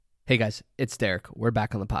Hey guys, it's Derek. We're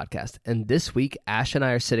back on the podcast. And this week, Ash and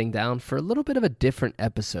I are sitting down for a little bit of a different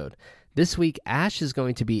episode. This week, Ash is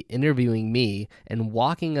going to be interviewing me and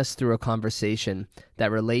walking us through a conversation that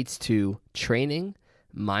relates to training,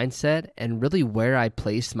 mindset, and really where I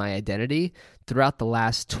placed my identity throughout the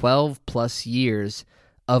last 12 plus years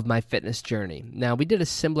of my fitness journey. Now, we did a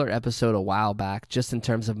similar episode a while back just in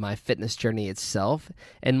terms of my fitness journey itself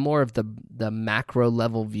and more of the macro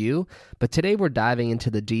level view, but today we're diving into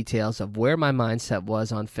the details of where my mindset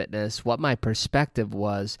was on fitness, what my perspective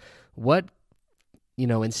was, what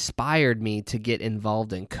inspired me to get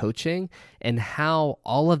involved in coaching, and how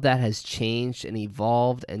all of that has changed and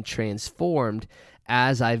evolved and transformed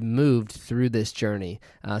as I've moved through this journey.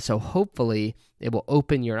 So hopefully it will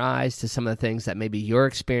open your eyes to some of the things that maybe you're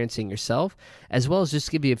experiencing yourself, as well as just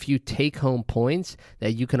give you a few take-home points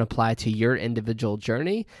that you can apply to your individual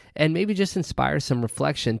journey, and maybe just inspire some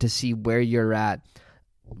reflection to see where you're at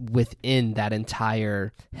within that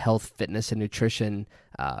entire health, fitness, and nutrition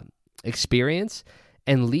experience,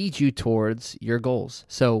 and lead you towards your goals.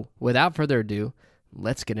 So without further ado,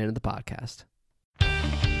 let's get into the podcast.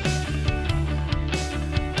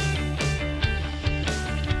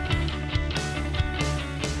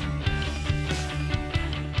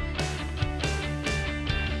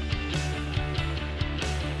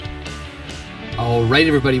 All right,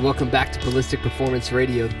 everybody, welcome back to Ballistic Performance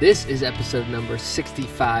Radio. This is episode number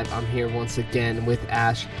 65. I'm here once again with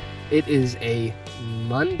Ash. It is a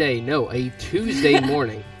Tuesday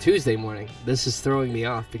morning. Tuesday morning. This is throwing me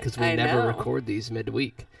off because we never record these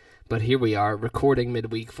midweek. But here we are, recording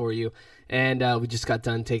midweek for you. And we just got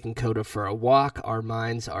done taking Coda for a walk. Our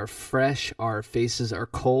minds are fresh, our faces are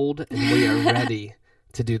cold, and we are ready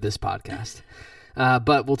to do this podcast.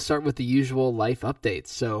 But we'll start with the usual life updates.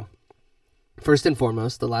 So, first and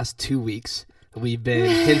foremost, the last 2 weeks, we've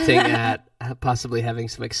been hinting at possibly having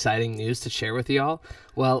some exciting news to share with y'all.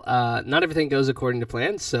 Well, not everything goes according to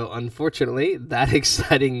plan, so unfortunately, that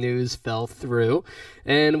exciting news fell through,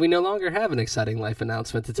 and we no longer have an exciting life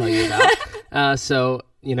announcement to tell you about. So,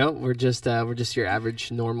 we're just your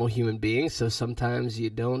average, normal human being, so sometimes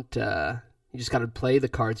you don't, you just got to play the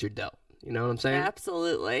cards you're dealt. You know what I'm saying?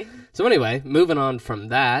 Absolutely. So anyway, moving on from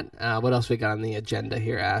that, what else we got on the agenda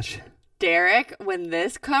here, Ash? Derek, when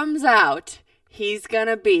this comes out, he's going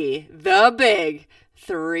to be the big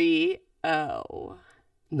 3-0.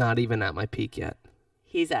 Not even at my peak yet.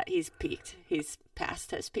 He's peaked. He's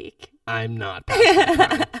past his peak. I'm not past my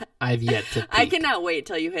prime. I've yet to peak. I cannot wait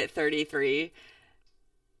till you hit 33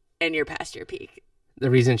 and you're past your peak.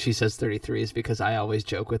 The reason she says 33 is because I always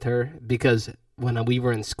joke with her, because when we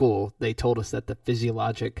were in school, they told us that the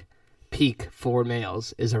physiologic peak for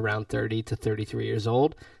males is around 30 to 33 years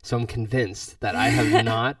old. So I'm convinced that I have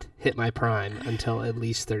not hit my prime until at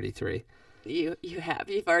least 33. You have.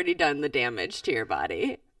 You've already done the damage to your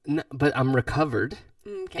body. No, but I'm recovered.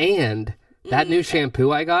 Okay. And that new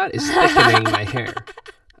shampoo I got is thickening my hair.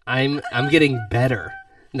 I'm getting better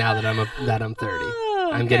now that I'm 30. Oh,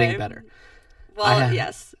 okay. I'm getting better. Well,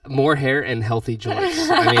 yes. More hair and healthy joints.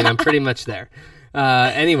 I mean, I'm pretty much there.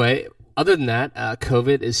 Anyway, other than that,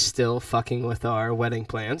 COVID is still fucking with our wedding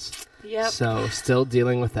plans. Yep. So still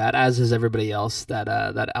dealing with that, as is everybody else that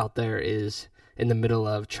out there is in the middle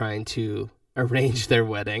of trying to arrange their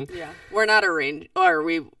wedding. Yeah. We're not arranged, or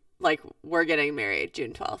we're getting married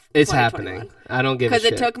June 12th. It's happening. I don't give a shit.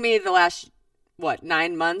 Because it took me the last,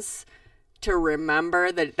 9 months to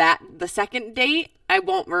remember that the second date. I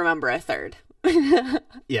won't remember a third.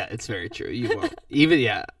 Yeah, it's very true. You won't.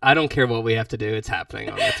 I don't care what we have to do. It's happening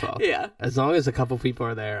on the 12th. Yeah. As long as a couple people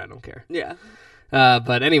are there, I don't care. Yeah.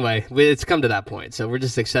 But anyway, it's come to that point, so we're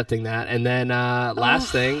just accepting that. And then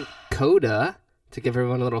last thing, Coda, to give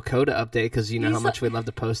everyone a little Coda update, because you know how much we love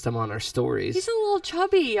to post him on our stories. He's a little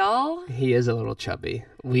chubby, y'all. He is a little chubby.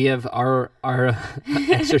 We have our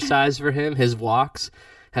exercise for him. His walks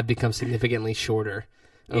have become significantly shorter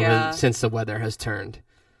since the weather has turned.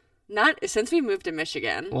 Not since we moved to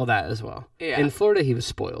Michigan. Well, that as well. Yeah. In Florida, he was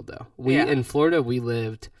spoiled, though. In Florida, we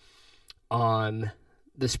lived on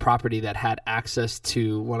this property that had access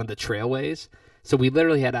to one of the trailways. So we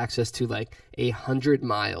literally had access to 100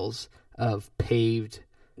 miles of paved,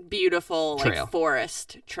 beautiful trail.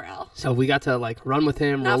 Forest trail. So we got to run with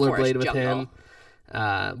him, rollerblade with him,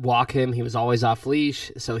 walk him. He was always off leash.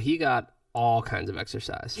 So he got all kinds of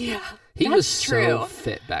exercise. Yeah. He was so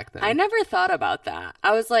fit back then. I never thought about that.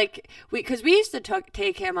 I was because we used to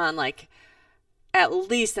take him on at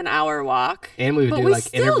least an hour walk. And we would do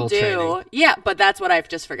interval training. Yeah, but that's what I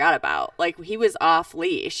just forgot about. He was off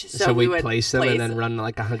leash. So we'd place him and then run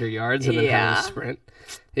 100 yards and then have him sprint.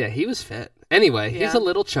 Yeah, he was fit. Anyway, he's a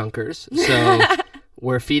little chunkers. So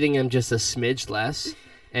we're feeding him just a smidge less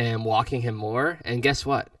and walking him more. And guess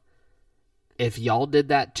what? If y'all did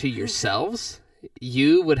that to yourselves,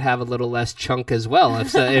 you would have a little less chunk as well.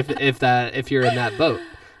 If you're in that boat.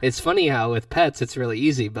 It's funny how with pets it's really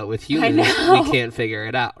easy, but with humans we can't figure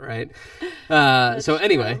it out, right? So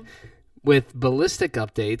anyway, true. With Ballistic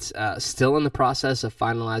updates, still in the process of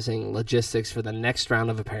finalizing logistics for the next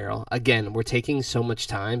round of apparel. Again, we're taking so much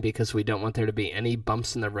time because we don't want there to be any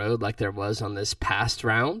bumps in the road like there was on this past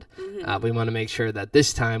round. We want to make sure that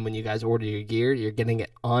this time when you guys order your gear, you're getting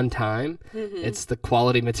it on time. It's the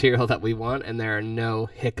quality material that we want, and there are no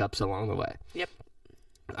hiccups along the way. Yep.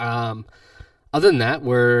 Other than that,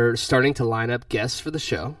 we're starting to line up guests for the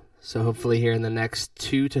show. So hopefully here in the next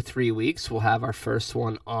 2 to 3 weeks, we'll have our first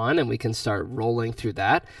one on and we can start rolling through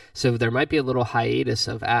that. So there might be a little hiatus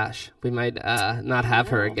of Ash. We might not have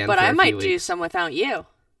her again but for I a might few do weeks. some without you.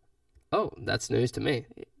 Oh, that's news to me.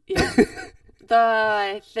 Yeah.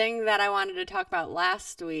 The thing that I wanted to talk about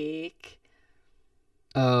last week.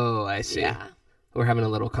 Oh, I see. Yeah. We're having a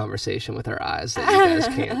little conversation with our eyes that you guys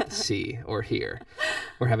can't see or hear.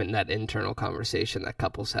 We're having that internal conversation that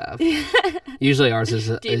couples have. Usually ours is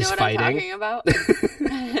Do you know what fighting. I'm talking about?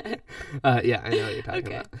 Yeah, I know what you're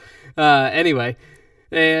talking about. Anyway,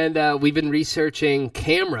 and we've been researching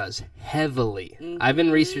cameras heavily. I've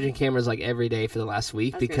been researching cameras like every day for the last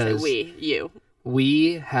week because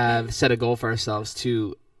we have set a goal for ourselves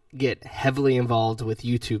to get heavily involved with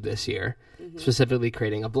YouTube this year, specifically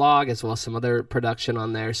creating a blog as well as some other production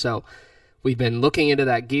on there. So we've been looking into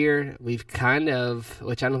that gear. We've kind of,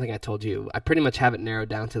 which I don't think I told you, I pretty much have it narrowed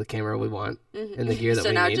down to the camera we want and the gear that we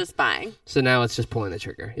need. So now just buying. So now it's just pulling the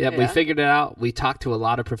trigger. Yep, we figured it out. We talked to a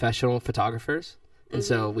lot of professional photographers. And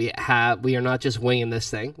so we are not just winging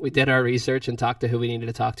this thing. We did our research and talked to who we needed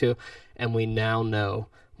to talk to, and we now know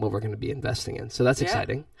what we're going to be investing in. So that's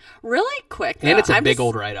exciting. Really quick, though. And it's a big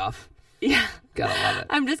old write-off. Yeah. Gotta love it.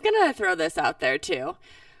 I'm just going to throw this out there, too.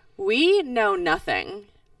 We know nothing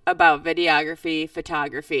about videography,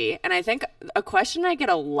 photography, and I think a question I get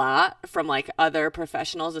a lot from, like, other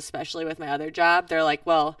professionals, especially with my other job, they're like,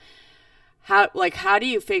 well, how do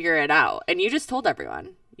you figure it out? And you just told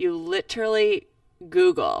everyone. You literally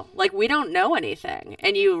Google. Like, we don't know anything,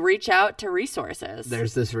 and you reach out to resources.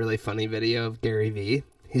 There's this really funny video of Gary Vee.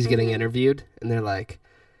 He's getting interviewed, and they're like,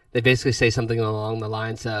 they basically say something along the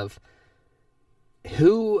lines of,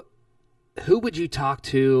 who would you talk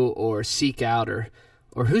to or seek out, or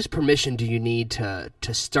whose permission do you need to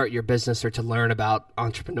start your business or to learn about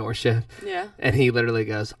entrepreneurship? Yeah. And he literally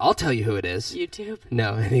goes, I'll tell you who it is. YouTube.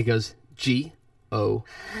 No, and he goes, GOOGLE.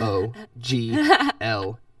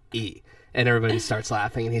 And everybody starts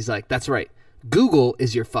laughing, and he's like, that's right. Google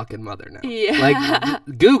is your fucking mother now. Yeah.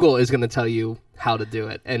 Like, Google is going to tell you how to do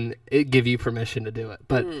it, and it give you permission to do it.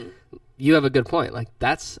 But you have a good point. Like,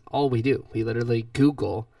 that's all we do. We literally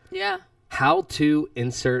Google how to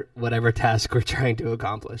insert whatever task we're trying to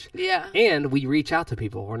accomplish. Yeah. And we reach out to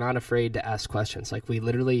people. We're not afraid to ask questions. Like, we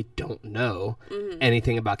literally don't know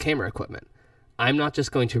anything about camera equipment. I'm not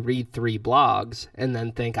just going to read 3 blogs and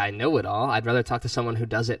then think I know it all. I'd rather talk to someone who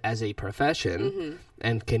does it as a profession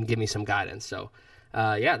and can give me some guidance. So,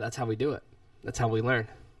 yeah, that's how we do it. That's how we learn.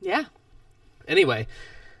 Yeah. Anyway,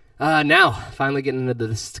 now finally getting into the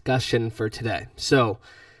discussion for today. So,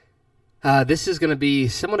 this is going to be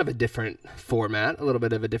somewhat of a different format, a little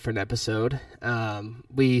bit of a different episode.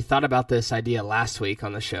 We thought about this idea last week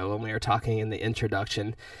on the show when we were talking in the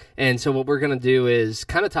introduction. And so what we're going to do is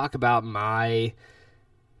kind of talk about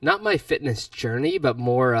not my fitness journey, but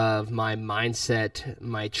more of my mindset,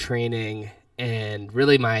 my training, and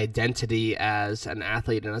really my identity as an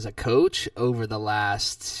athlete and as a coach over the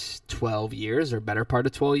last 12 years or better part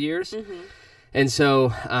of 12 years. And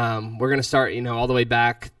so we're going to start, all the way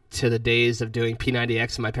back to the days of doing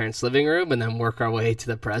P90X in my parents' living room and then work our way to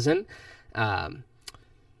the present.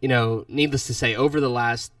 Needless to say, over the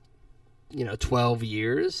last, 12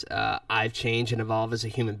 years, I've changed and evolved as a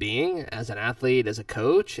human being, as an athlete, as a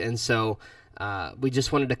coach. And so we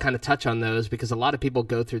just wanted to kind of touch on those because a lot of people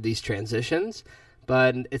go through these transitions,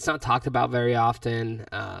 but it's not talked about very often,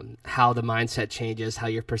 how the mindset changes, how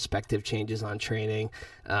your perspective changes on training,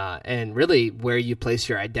 and really where you place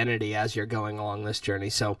your identity as you're going along this journey.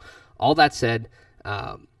 So all that said,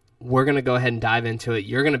 we're going to go ahead and dive into it.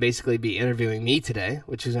 You're going to basically be interviewing me today,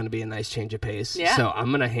 which is going to be a nice change of pace. Yeah. So I'm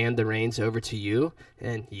going to hand the reins over to you,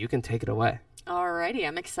 and you can take it away. Alrighty,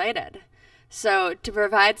 I'm excited. So to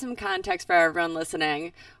provide some context for everyone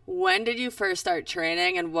listening, when did you first start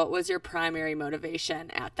training and what was your primary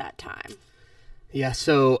motivation at that time? Yeah,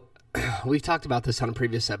 so we've talked about this on a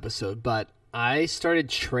previous episode, but I started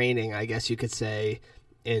training, I guess you could say,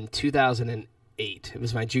 in 2008. 2008. It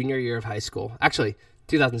was my junior year of high school. Actually,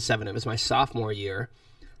 2007. It was my sophomore year.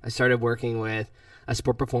 I started working with a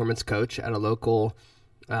sport performance coach at a local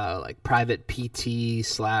like private PT /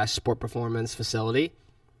 sport performance facility.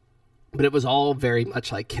 But it was all very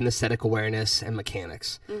much like kinesthetic awareness and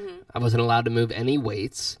mechanics. Mm-hmm. I wasn't allowed to move any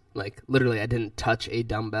weights. Like literally I didn't touch a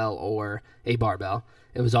dumbbell or a barbell.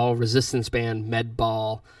 It was all resistance band, med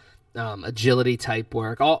ball, agility type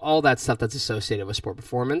work, all that stuff that's associated with sport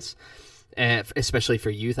performance, especially for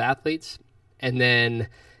youth athletes. And then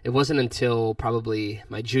it wasn't until probably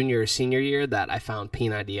my junior or senior year that I found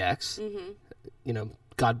P90X. Mm-hmm. You know,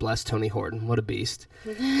 God bless Tony Horton. What a beast.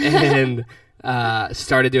 And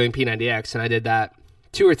started doing P90X, and I did that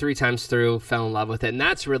 2 or 3 times through, fell in love with it. And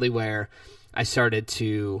that's really where I started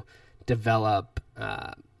to develop,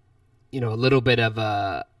 a little bit of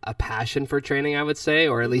a passion for training, I would say,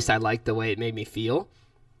 or at least I liked the way it made me feel.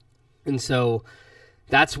 And so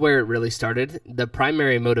that's where it really started. The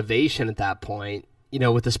primary motivation at that point,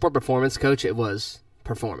 with the sport performance coach, it was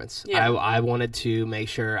performance. Yeah. I wanted to make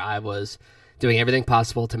sure I was doing everything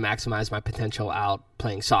possible to maximize my potential out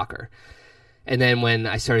playing soccer. And then when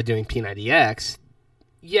I started doing P90X,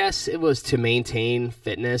 yes, it was to maintain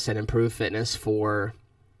fitness and improve fitness for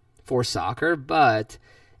soccer, but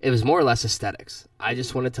it was more or less aesthetics. I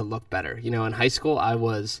just wanted to look better. In high school, I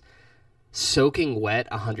was soaking wet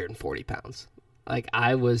 140 pounds. Like,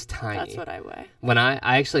 I was tiny. That's what I weigh. When I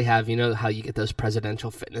actually have, how you get those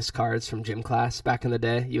presidential fitness cards from gym class back in the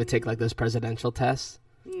day? You would take, like, those presidential tests.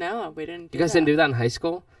 No, we didn't do that. You guys didn't do that in high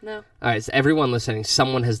school? No. All right, so everyone listening,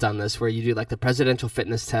 someone has done this where you do like the presidential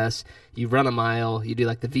fitness test, you run a mile, you do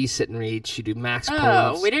like the V-sit and reach, you do max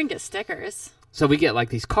pull-ups. Oh, we didn't get stickers. So we get like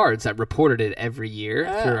these cards that reported it every year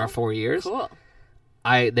through our 4 years. Cool.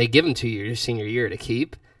 They give them to you your senior year to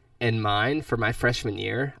keep. And mine, for my freshman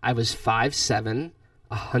year, I was 5'7",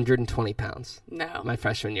 120 pounds. No. My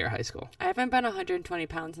freshman year of high school. I haven't been 120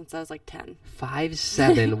 pounds since I was like 10.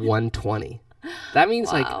 5'7", 120. That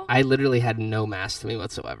means, like, I literally had no mass to me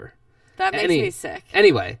whatsoever. That makes me sick.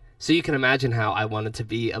 Anyway, so you can imagine how I wanted to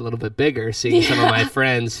be a little bit bigger, seeing some of my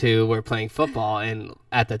friends who were playing football and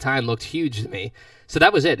at the time looked huge to me. So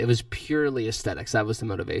that was it. It was purely aesthetics. That was the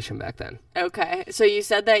motivation back then. Okay. So you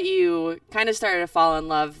said that you kind of started to fall in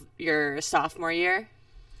love your sophomore year?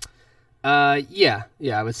 Yeah,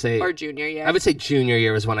 I would say. Or junior year? I would say junior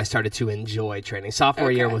year was when I started to enjoy training.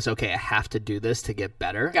 Sophomore year was, okay, I have to do this to get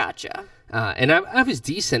better. Gotcha. And I was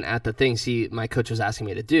decent at the things my coach was asking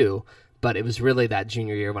me to do, but it was really that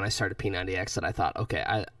junior year when I started P90X that I thought, okay,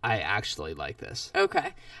 I actually like this.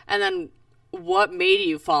 Okay. And then what made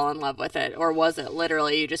you fall in love with it? Or was it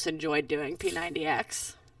literally you just enjoyed doing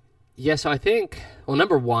P90X? Yeah, so I think, well,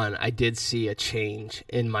 number one, I did see a change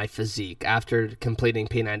in my physique after completing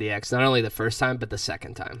P90X, not only the first time, but the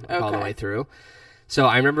second time, all the way through. So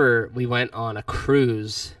I remember we went on a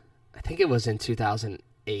cruise, I think it was in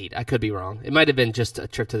 2008. I could be wrong. It might have been just a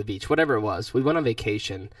trip to the beach, whatever it was. We went on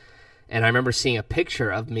vacation, and I remember seeing a picture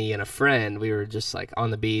of me and a friend. We were just like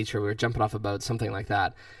on the beach, or we were jumping off a boat, something like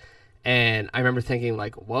that. And I remember thinking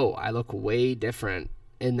like, whoa, I look way different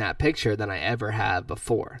in that picture than I ever have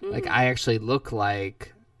before. Mm-hmm. Like, I actually look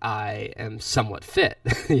like I am somewhat fit,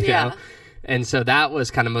 you know? And so that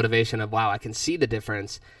was kind of motivation of, wow, I can see the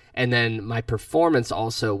difference. And then my performance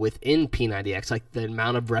also within P90X, like the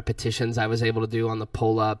amount of repetitions I was able to do on the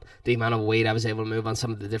pull-up, the amount of weight I was able to move on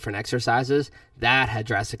some of the different exercises, that had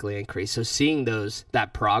drastically increased. So seeing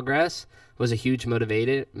that progress was a huge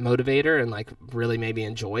motivator and like really made me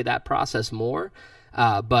enjoy that process more.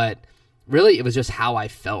 But really, it was just how I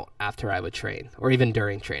felt after I would train, or even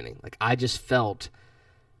during training. Like, I just felt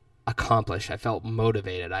accomplished. I felt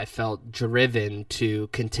motivated. I felt driven to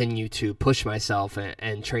continue to push myself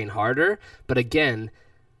and train harder. But again,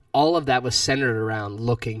 all of that was centered around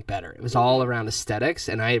looking better. It was all around aesthetics,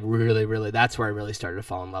 and I really, that's where I really started to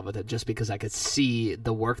fall in love with it, just because I could see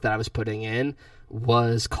the work that I was putting in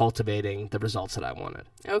was cultivating the results that I wanted.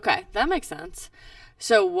 Okay, that makes sense.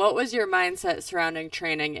 So what was your mindset surrounding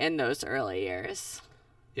training in those early years?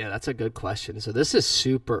 Yeah, that's a good question. So this is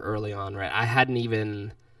super early on, right? I hadn't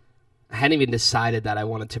even decided that I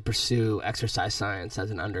wanted to pursue exercise science as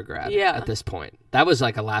an undergrad at this point. That was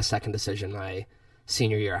like a last-second decision my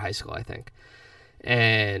senior year of high school, I think.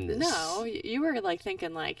 And no, you were like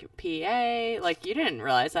thinking like PA, like you didn't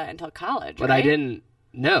realize that until college, but right? I didn't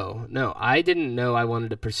know I wanted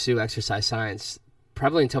to pursue exercise science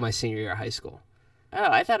probably until my senior year of high school. Oh,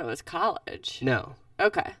 I thought it was college. No.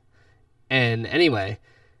 Okay. And anyway,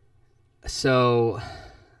 so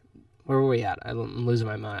Where were we at? I'm losing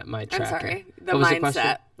my track. I'm sorry. Here. The what mindset. was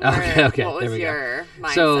the question? Okay. What was there we your go.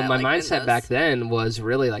 mindset? So my like, mindset back then was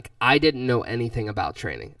really like I didn't know anything about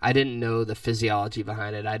training. I didn't know the physiology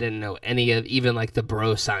behind it. I didn't know any of even like the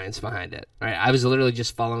bro science behind it. Right? I was literally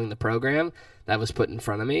just following the program that was put in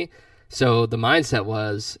front of me. So the mindset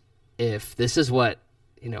was, if this is what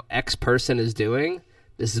X person is doing,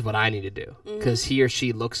 this is what I need to do because he or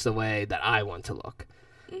she looks the way that I want to look.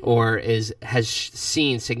 Or has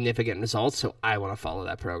seen significant results, so I want to follow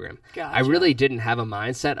that program. Gotcha. I really didn't have a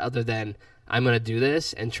mindset other than I'm going to do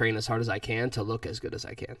this and train as hard as I can to look as good as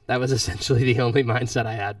I can. That was essentially the only mindset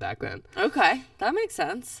I had back then. Okay, that makes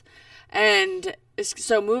sense. And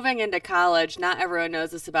so moving into college, not everyone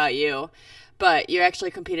knows this about you, but you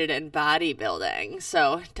actually competed in bodybuilding.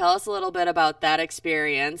 So tell us a little bit about that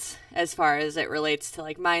experience as far as it relates to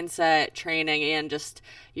like mindset, training, and just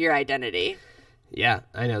your identity. Yeah,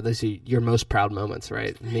 I know. Those are your most proud moments,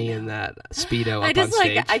 right? Me and that Speedo up on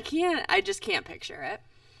stage. I just can't picture it.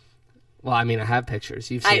 Well, I mean, I have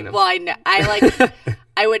pictures. You've seen them. Well,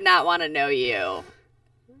 I would not want to know you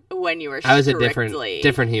when you were strictly... I was a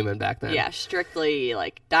different human back then. Yeah, strictly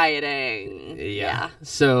like dieting. Yeah.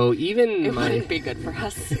 So even it wouldn't be good for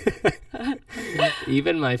us.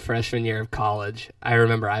 Even my freshman year of college, I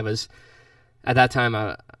remember I was, at that time,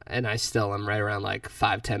 and I still am right around like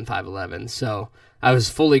 5'10", 5'11". So I was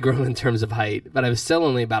fully grown in terms of height, but I was still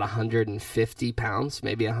only about 150 pounds,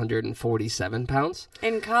 maybe 147 pounds.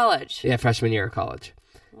 In college? Yeah, freshman year of college.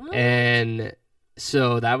 What? And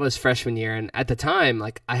so that was freshman year. And at the time,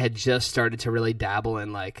 like I had just started to really dabble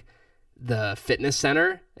in like the fitness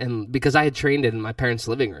center. And because I had trained in my parents'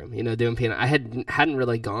 living room, doing piano, I hadn't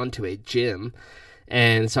really gone to a gym.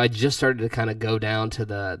 And so I just started to kind of go down to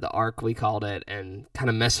the ARC, we called it, and kind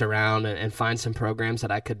of mess around and find some programs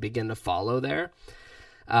that I could begin to follow there.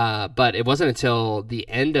 But it wasn't until the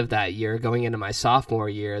end of that year, going into my sophomore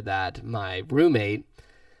year, that my roommate,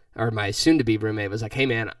 or my soon-to-be roommate, was like, hey,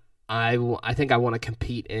 man, I think I want to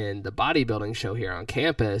compete in the bodybuilding show here on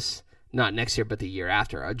campus, not next year, but the year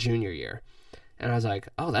after, our junior year. And I was like,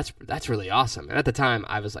 oh, that's really awesome. And at the time,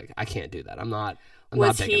 I was like, I can't do that. I'm not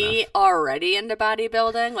Was he already into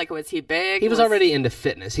bodybuilding? Like, was he big? He was already into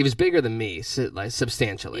fitness. He was bigger than me, like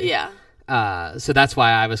substantially. Yeah. So that's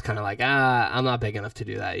why I was kind of like, I'm not big enough to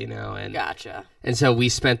do that, And gotcha. And so we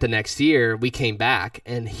spent the next year. We came back,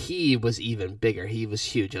 and he was even bigger. He was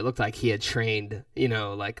huge. It looked like he had trained,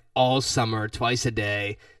 like all summer, twice a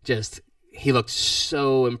day. He looked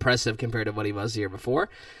so impressive compared to what he was the year before,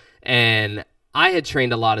 and I had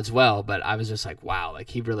trained a lot as well, but I was just like, wow, like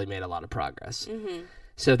he really made a lot of progress. Mm-hmm.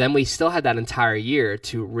 So then we still had that entire year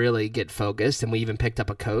to really get focused, and we even picked up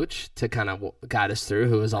a coach to kind of guide us through,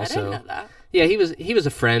 who was also... I didn't know that. Yeah, he was a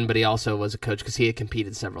friend, but he also was a coach because he had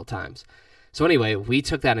competed several times. So anyway, we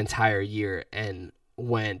took that entire year and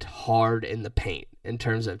went hard in the paint in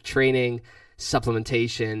terms of training,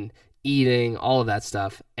 supplementation, eating, all of that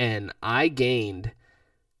stuff, and I gained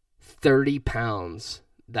 30 pounds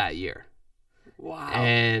that year. Wow.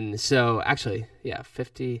 And so, actually,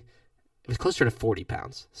 50, it was closer to 40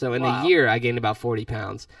 pounds. So in Wow. a year, I gained about 40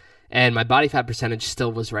 pounds. And my body fat percentage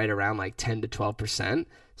still was right around like 10 to 12%.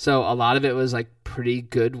 So a lot of it was like pretty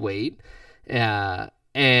good weight. And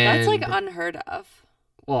that's like unheard of.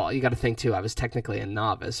 Well, you got to think too, I was technically a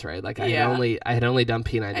novice, right? Like I Yeah. had only done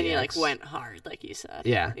P90X. And you like went hard, like you said.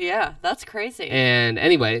 Yeah. Yeah, that's crazy. And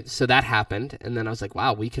anyway, so that happened. And then I was like,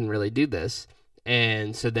 wow, we can really do this.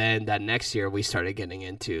 And so then that next year we started getting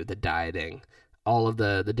into the dieting, all of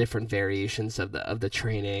the different variations of the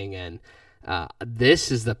training. And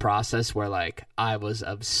this is the process where like I was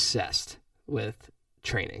obsessed with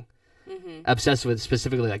training, obsessed with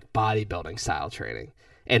specifically like bodybuilding style training.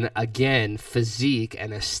 And again, physique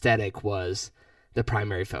and aesthetic was the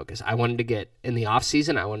primary focus. I wanted to get in the off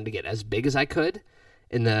season, I wanted to get as big as I could.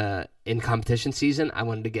 In competition season, I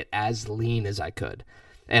wanted to get as lean as I could.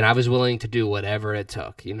 And I was willing to do whatever it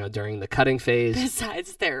took, during the cutting phase.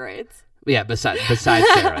 Besides steroids. Yeah, besides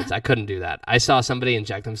steroids. I couldn't do that. I saw somebody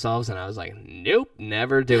inject themselves, and I was like, nope,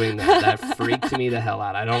 never doing that. That freaked me the hell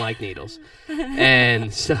out. I don't like needles.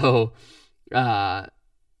 And so I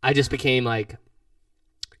just became like,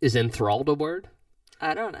 is enthralled a word?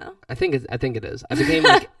 I don't know. I think it is. I became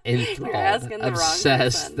like enthralled, You're asking the obsessed. wrong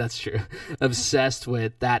person. That's true. Obsessed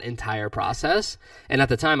with that entire process. And at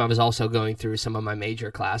the time, I was also going through some of my major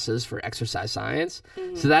classes for exercise science.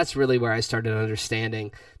 So that's really where I started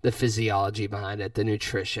understanding the physiology behind it, the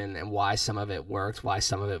nutrition, and why some of it worked, why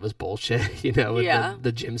some of it was bullshit. With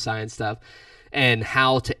the gym science stuff, and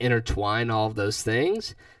how to intertwine all of those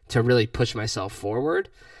things to really push myself forward.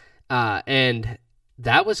 And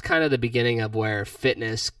that was kind of the beginning of where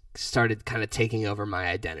fitness started kind of taking over my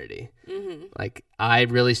identity. Like I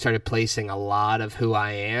really started placing a lot of who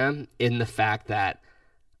I am in the fact that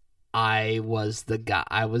I was the guy,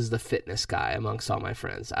 I was the fitness guy amongst all my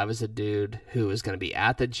friends. I was a dude who was going to be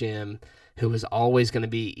at the gym, who was always going to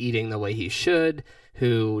be eating the way he should,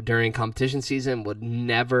 who during competition season would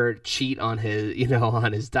never cheat on his,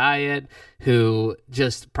 on his diet, who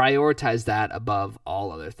just prioritized that above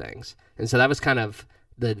all other things. And so that was kind of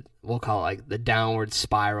we'll call it like the downward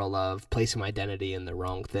spiral of placing my identity in the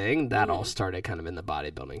wrong thing. That all started kind of in the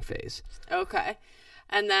bodybuilding phase. Okay.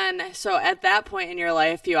 And then, so at that point in your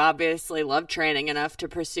life, you obviously loved training enough to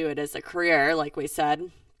pursue it as a career, like we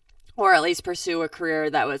said, or at least pursue a career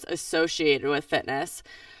that was associated with fitness.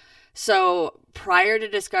 So prior to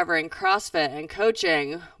discovering CrossFit and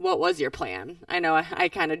coaching, what was your plan? I know I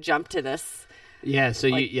kind of jumped to this. Yeah. So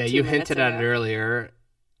you hinted at it earlier.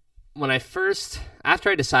 When after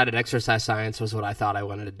I decided exercise science was what I thought I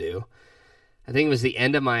wanted to do, I think it was the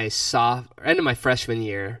end of my freshman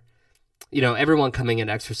year. Everyone coming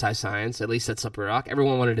into exercise science, at least at Slippery Rock,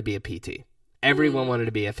 everyone wanted to be a PT. Everyone wanted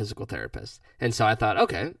to be a physical therapist. And so I thought,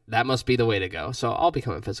 okay, that must be the way to go. So I'll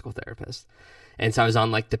become a physical therapist. And so I was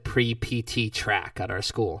on like the pre-PT track at our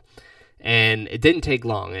school. And it didn't take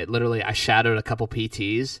long. I shadowed a couple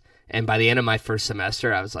PTs. And by the end of my first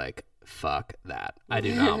semester, I was like, fuck that. I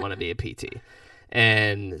do not want to be a PT.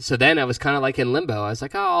 And so then I was kind of like in limbo. I was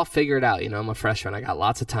like, I'll figure it out. I'm a freshman. I got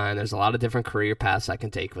lots of time. There's a lot of different career paths I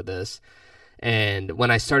can take with this. And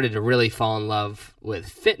when I started to really fall in love with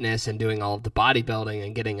fitness and doing all of the bodybuilding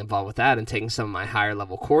and getting involved with that and taking some of my higher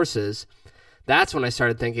level courses, that's when I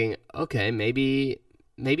started thinking, okay, maybe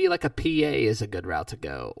like a PA is a good route to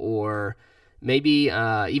go, or maybe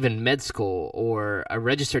even med school or a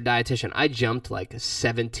registered dietitian. I jumped like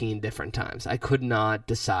 17 different times. I could not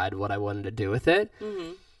decide what I wanted to do with it.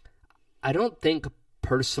 I don't think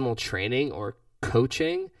personal training or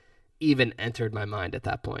coaching even entered my mind at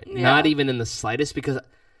that point. Yeah. Not even in the slightest, because,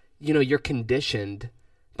 you're conditioned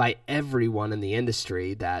by everyone in the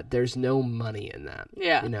industry that there's no money in that.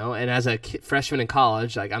 Yeah. And as a freshman in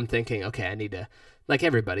college, like I'm thinking, okay, I need to, like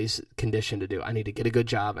everybody's conditioned to do, I need to get a good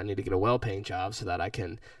job. I need to get a well-paying job so that I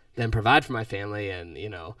can then provide for my family and,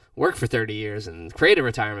 work for 30 years and create a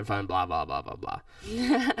retirement fund, blah, blah, blah, blah, blah.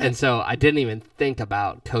 And so I didn't even think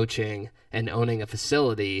about coaching and owning a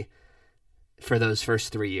facility for those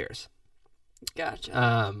first 3 years.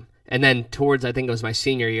 Gotcha. And then towards, I think it was my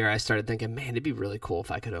senior year, I started thinking, man, it'd be really cool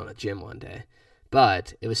if I could own a gym one day.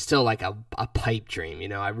 But it was still like a pipe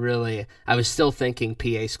dream, I was still thinking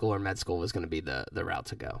PA school or med school was going to be the route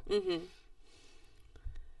to go. Mm-hmm.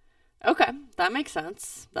 Okay, that makes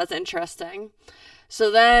sense. That's interesting.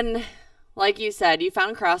 So then, like you said, you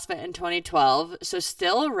found CrossFit in 2012, so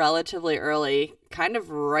still relatively early, kind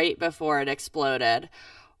of right before it exploded.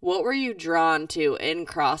 What were you drawn to in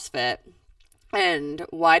CrossFit? And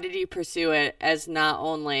why did you pursue it as not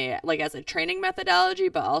only like as a training methodology,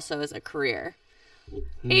 but also as a career?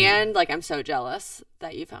 And like, I'm so jealous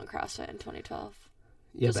that you found CrossFit in 2012.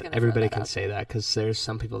 Yeah, but everybody can say that because there's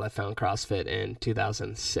some people that found CrossFit in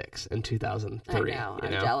 2006 and 2003. I know.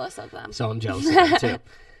 I'm jealous of them. So I'm jealous of them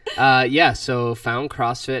too. So found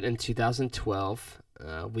CrossFit in 2012.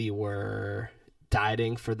 We were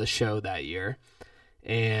dieting for the show that year.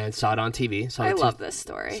 And saw it on TV. I love this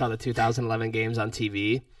story. Saw the 2011 games on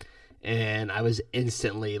TV, and I was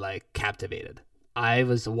instantly like captivated. I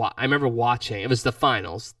remember watching. It was the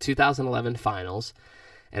finals, 2011 finals,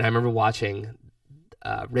 and I remember watching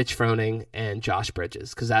Rich Froning and Josh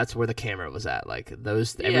Bridges because that's where the camera was at. Like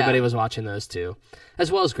those, everybody was watching those two,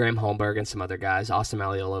 as well as Graham Holmberg and some other guys. Austin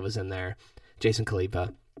Malleola was in there, Jason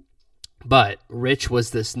Khalipa, but Rich was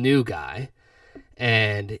this new guy,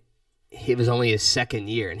 and it was only his second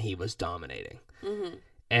year, and he was dominating. Mm-hmm.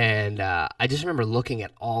 And I just remember looking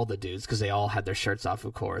at all the dudes, because they all had their shirts off,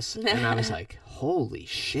 of course. And I was like, holy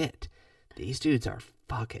shit, these dudes are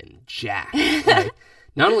fucking jacked. Like,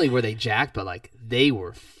 not only were they jacked, but like they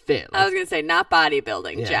were fit. Like, I was going to say, not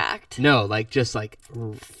bodybuilding, jacked. No, like just like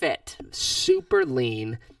fit. Super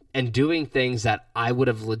lean and doing things that I would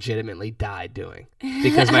have legitimately died doing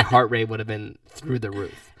because my heart rate would have been through the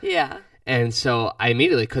roof. Yeah. And so I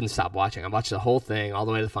immediately couldn't stop watching. I watched the whole thing all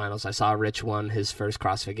the way to the finals. I saw Rich win his first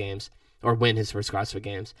CrossFit Games.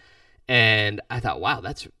 And I thought, wow,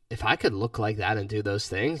 if I could look like that and do those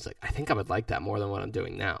things, like I think I would like that more than what I'm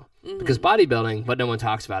doing now. Mm-hmm. Because bodybuilding, what no one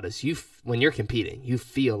talks about is when you're competing, you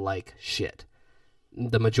feel like shit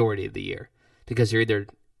the majority of the year because you're either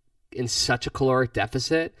in such a caloric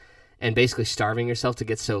deficit and basically starving yourself to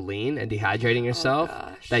get so lean and dehydrating yourself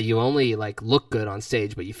gosh. that you only like look good on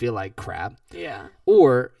stage, but you feel like crap. Yeah.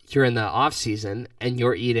 Or you're in the off season and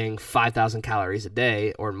you're eating 5,000 calories a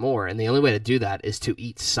day or more. And the only way to do that is to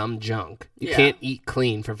eat some junk. You Yeah. can't eat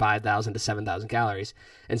clean for 5,000 to 7,000 calories.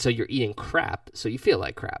 And so you're eating crap. So you feel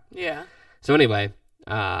like crap. Yeah. So anyway,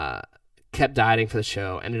 kept dieting for the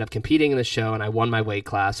show, ended up competing in the show, and I won my weight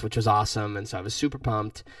class, which was awesome. And so I was super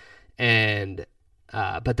pumped. And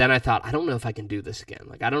but then I thought, I don't know if I can do this again.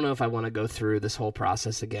 Like, I don't know if I want to go through this whole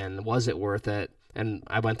process again. Was it worth it? And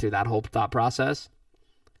I went through that whole thought process.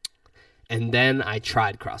 And then I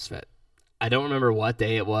tried CrossFit. I don't remember what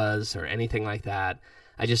day it was or anything like that.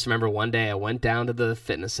 I just remember one day I went down to the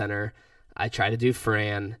fitness center. I tried to do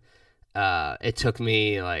Fran. It took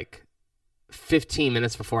me like 15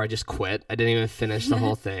 minutes before I just quit. I didn't even finish the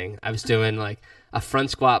whole thing. I was doing like a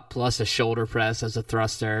front squat plus a shoulder press as a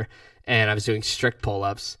thruster, and I was doing strict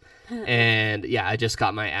pull-ups. And yeah, I just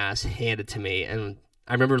got my ass handed to me. And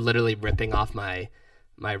I remember literally ripping off my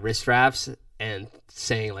wrist wraps and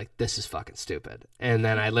saying like, this is fucking stupid. And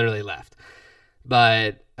then I literally left.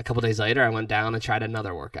 But a couple days later, I went down and tried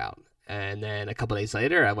another workout. And then a couple days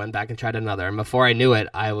later, I went back and tried another. And before I knew it,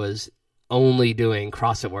 I was only doing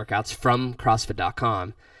CrossFit workouts from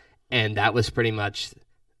CrossFit.com. And that was pretty much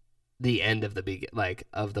the end of the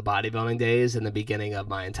of the bodybuilding days and the beginning of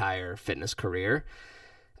my entire fitness career.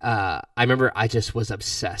 I remember I just was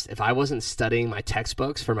obsessed. If I wasn't studying my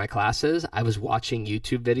textbooks for my classes, I was watching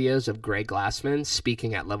YouTube videos of Greg Glassman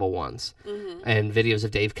speaking at level ones, and videos of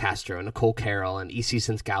Dave Castro and Nicole Carroll and E.C.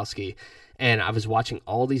 Sinskowski. And I was watching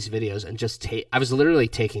all these videos and I was literally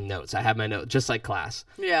taking notes. I had my notes just like class.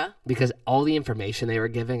 Yeah. Because all the information they were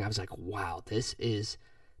giving, I was like, wow, this is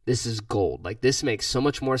gold. Like, this makes so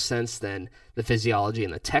much more sense than the physiology in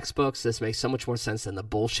the textbooks. This makes so much more sense than the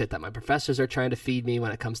bullshit that my professors are trying to feed me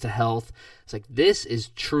when it comes to health. It's like, this is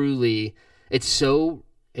truly, it's so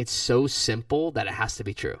simple that it has to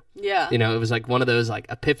be true. Yeah. You know, it was like one of those like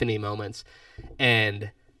epiphany moments. And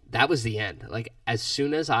that was the end. Like, as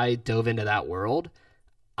soon as I dove into that world,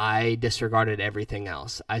 I disregarded everything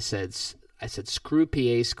else. I said, screw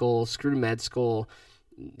PA school, screw med school,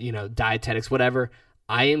 you know, dietetics, whatever.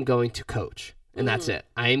 I am going to coach, and that's it.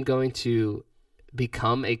 I am going to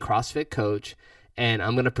become a CrossFit coach, and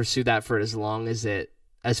I'm going to pursue that for as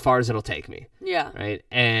far as it'll take me. Yeah. Right.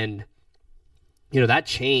 And, you know, that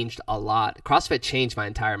changed a lot. CrossFit changed my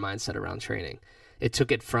entire mindset around training. It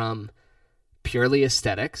took it from purely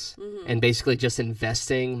aesthetics and basically just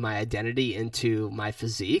investing my identity into my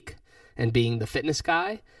physique and being the fitness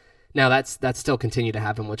guy. Now that's still continued to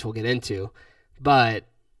happen, which we'll get into, but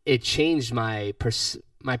it changed my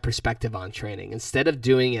perspective on training. Instead of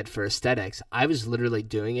doing it for aesthetics, I was literally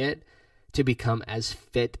doing it to become as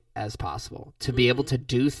fit as possible, to be able to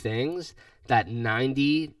do things that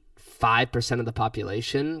 95% of the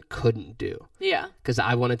population couldn't do. Yeah. Because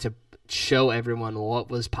I wanted to show everyone what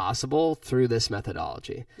was possible through this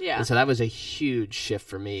methodology. Yeah. And so that was a huge shift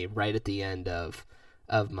for me right at the end of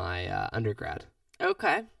my undergrad.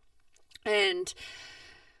 Okay. And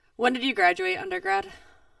when did you graduate undergrad?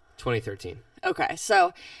 2013. Okay.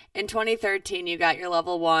 So in 2013, you got your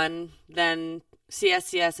level 1, then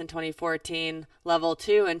CSCS in 2014, level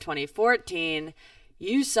 2 in 2014.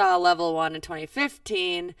 You saw level 1 in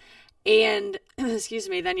 2015, and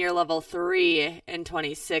then your level 3 in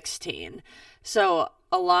 2016. So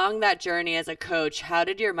along that journey as a coach, how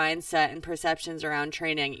did your mindset and perceptions around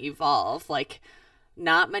training evolve? Like,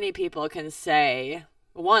 not many people can say,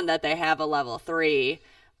 one, that they have a level 3,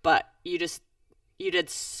 but you did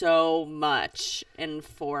so much in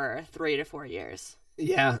 3 to 4 years.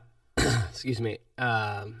 Yeah. Excuse me.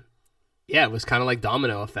 Yeah, it was kind of like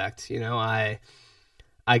domino effect. You know, I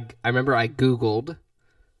remember I Googled,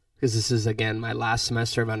 because this is, again, my last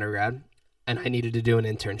semester of undergrad, and I needed to do an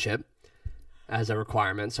internship as a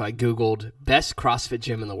requirement. So I Googled best CrossFit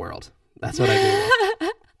gym in the world. That's what I Googled.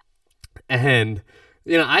 And,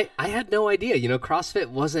 you know, I had no idea. You know,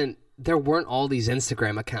 there weren't all these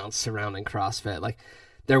Instagram accounts surrounding CrossFit. Like,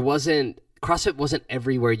 CrossFit wasn't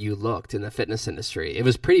everywhere you looked in the fitness industry. It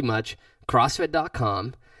was pretty much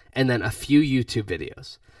CrossFit.com and then a few YouTube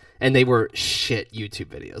videos. And they were shit YouTube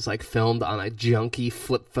videos, like filmed on a junky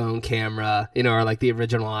flip phone camera, you know, or like the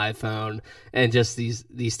original iPhone, and just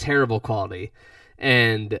these terrible quality.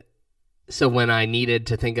 And so when I needed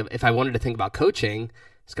to if I wanted to think about coaching,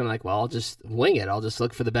 it's kind of like, well, I'll just wing it. I'll just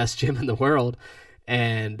look for the best gym in the world.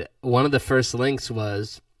 And one of the first links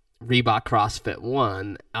was Reebok CrossFit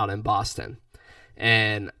 1 out in Boston.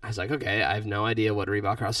 And I was like, okay, I have no idea what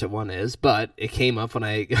Reebok CrossFit 1 is, but it came up when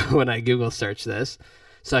I Google searched this.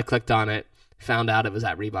 So I clicked on it, Found out it was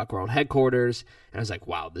at Reebok World headquarters, and I was like,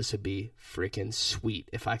 wow, this would be freaking sweet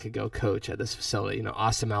if I could go coach at this facility. You know,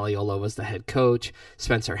 Austin Malleolo was the head coach.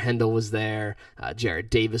 Spencer Hendel was there.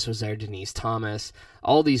 Jared Davis was there. Denise Thomas.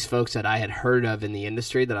 All these folks that I had heard of in the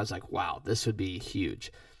industry that I was like, wow, this would be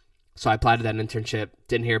huge. So I applied to that internship,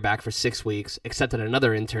 didn't hear back for 6 weeks, accepted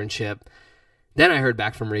another internship. Then I heard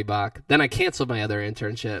back from Reebok. Then I canceled my other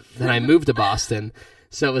internship. Then I moved to Boston.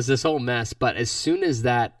 So it was this whole mess. But as soon as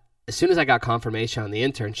I got confirmation on the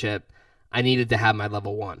internship, I needed to have my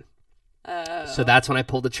level 1. Oh. So that's when I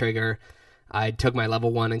pulled the trigger. I took my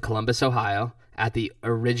level 1 in Columbus, Ohio at the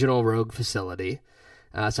original Rogue facility.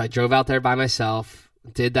 So I drove out there by myself,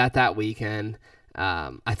 did that weekend.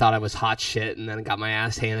 I thought I was hot shit, and then got my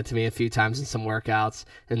ass handed to me a few times in some workouts.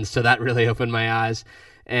 And so that really opened my eyes.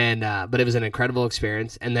 And but it was an incredible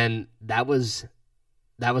experience. And then that was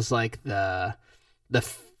like the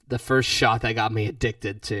first shot that got me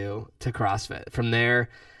addicted to CrossFit. From there,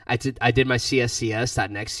 I did my CSCS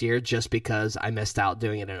that next year just because I missed out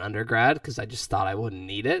doing it in undergrad because I just thought I wouldn't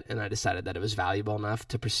need it, and I decided that it was valuable enough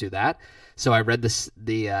to pursue that. So I read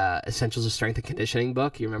the Essentials of Strength and Conditioning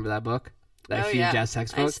book. You remember that book? That huge ass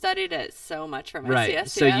textbook? I studied it so much for my CSCS.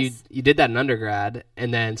 So you did that in undergrad,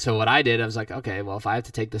 and then so what I did, I was like, okay, well, if I have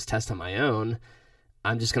to take this test on my own,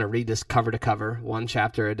 I'm just going to read this cover to cover, 1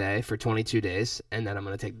 chapter a day for 22 days, and then I'm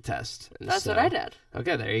going to take the test. And that's what I did.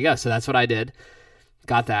 Okay, there you go. So that's what I did.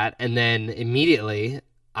 Got that. And then immediately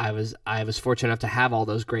I was fortunate enough to have all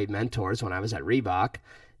those great mentors when I was at Reebok.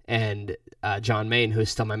 And John Main, who's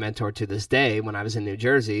still my mentor to this day when I was in New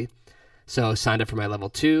Jersey. So signed up for my level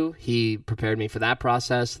 2. He prepared me for that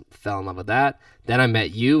process, fell in love with that. Then I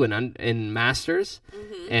met you in Masters,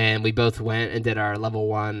 and we both went and did our level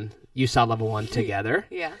 1. You saw level 1 together.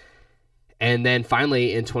 Yeah. And then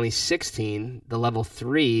finally in 2016, the level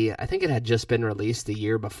 3, I think it had just been released the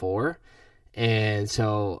year before. And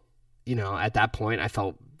so, you know, at that point I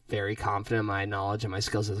felt very confident in my knowledge and my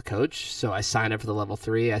skills as a coach. So I signed up for the level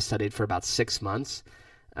 3. I studied for about 6 months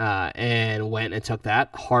and went and took that.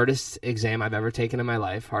 Hardest exam I've ever taken in my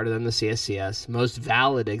life, harder than the CSCS, most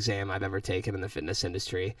valid exam I've ever taken in the fitness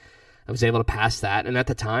industry. I was able to pass that. And at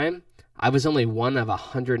the time, I was only one of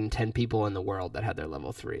 110 people in the world that had their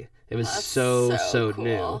level 3. It was so cool.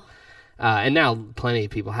 New. And now plenty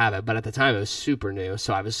of people have it, but at the time it was super new,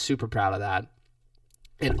 so I was super proud of that.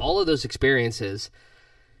 And all of those experiences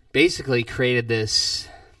basically created this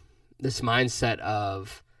mindset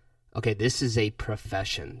of, okay, this is a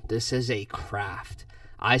profession. This is a craft.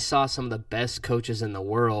 I saw some of the best coaches in the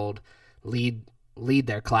world lead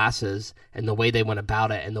their classes, and the way they went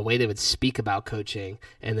about it and the way they would speak about coaching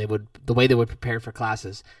and the way they would prepare for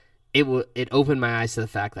classes. It opened my eyes to the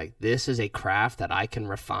fact like this is a craft that I can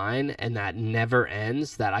refine and that never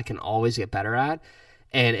ends, that I can always get better at.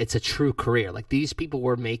 And it's a true career. Like these people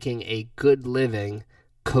were making a good living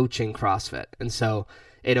coaching CrossFit. And so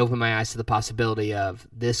it opened my eyes to the possibility of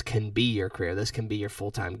this can be your career. This can be your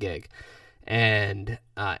full-time gig. And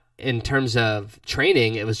in terms of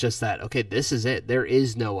training, it was just that, okay, this is it. There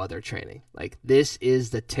is no other training. Like this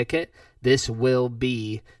is the ticket. This will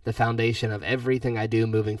be the foundation of everything I do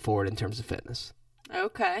moving forward in terms of fitness.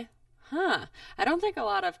 Okay. Huh. I don't think a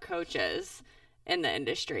lot of coaches in the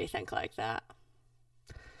industry think like that.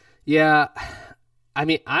 Yeah. I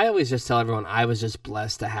mean, I always just tell everyone I was just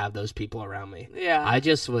blessed to have those people around me. Yeah.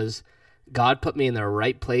 God put me in the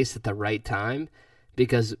right place at the right time,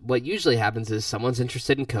 because what usually happens is someone's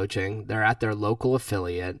interested in coaching. They're at their local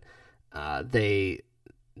affiliate. They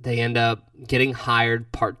end up getting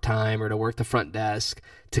hired part-time or to work the front desk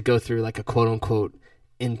to go through like a quote-unquote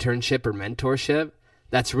internship or mentorship.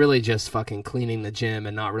 That's really just fucking cleaning the gym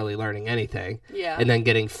and not really learning anything. Yeah. And then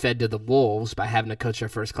getting fed to the wolves by having to coach their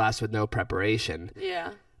first class with no preparation.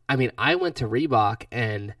 Yeah. I mean, I went to Reebok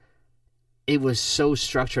and it was so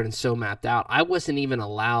structured and so mapped out. I wasn't even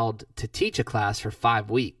allowed to teach a class for 5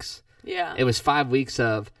 weeks. Yeah. It was 5 weeks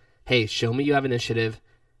of, hey, show me you have initiative,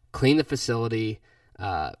 clean the facility,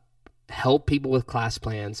 help people with class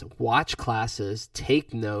plans, watch classes,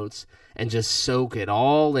 take notes, and just soak it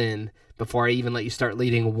all in before I even let you start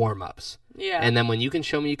leading warm-ups. Yeah. And then when you can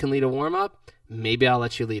show me you can lead a warm-up, maybe I'll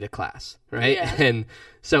let you lead a class, right? Yeah. And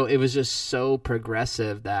so it was just so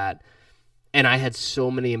progressive that, and I had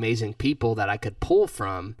so many amazing people that I could pull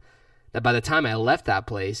from, that by the time I left that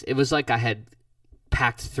place, it was like I had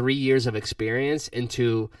packed 3 years of experience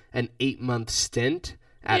into an 8-month stint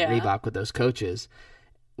at Reebok with those coaches.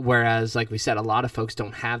 Whereas, like we said, a lot of folks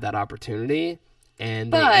don't have that opportunity,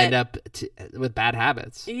 and they end up with bad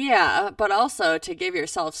habits. Yeah, but also to give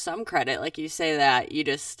yourself some credit, like you say that you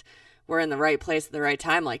just were in the right place at the right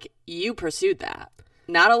time, like you pursued that.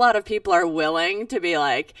 not a lot of people are willing to be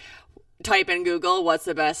like, type in Google, what's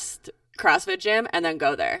the best CrossFit gym, and then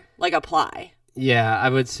go there, like apply. Yeah, I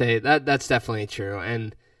would say that's definitely true.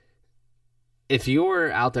 And if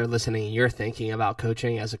you're out there listening and you're thinking about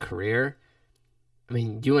coaching as a career, I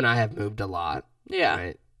mean, you and I have moved a lot. Yeah.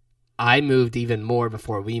 Right? I moved even more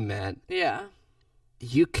before we met. Yeah.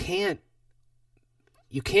 You can't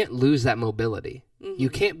lose that mobility. You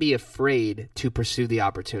can't be afraid to pursue the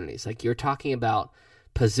opportunities. Like, you're talking about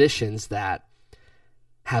positions that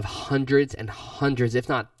have hundreds and hundreds, if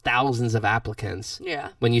not thousands of applicants. Yeah.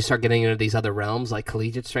 When you start getting into these other realms like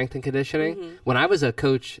collegiate strength and conditioning. When I was an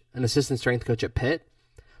assistant strength coach at Pitt,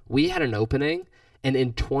 we had an opening, and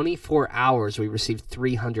in 24 hours we received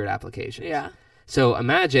 300 applications. Yeah. So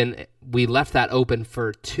imagine we left that open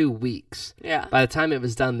for 2 weeks. Yeah. By the time it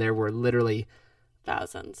was done, there were literally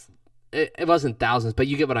thousands. It wasn't thousands, but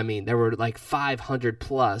you get what I mean. There were like 500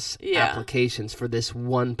 plus Yeah. applications for this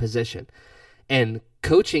one position. And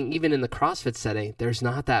coaching, even in the CrossFit setting, there's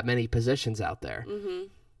not that many positions out there.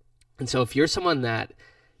 And so if you're someone that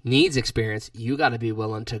needs experience, you got to be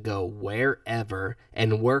willing to go wherever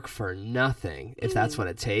and work for nothing if that's what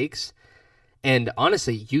it takes. And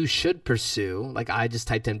honestly, you should pursue, like, I just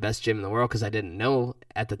typed in best gym in the world because I didn't know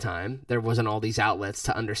at the time. There wasn't all these outlets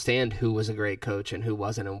to understand who was a great coach and who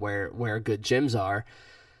wasn't, and where good gyms are.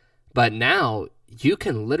 But now you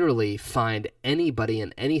can literally find anybody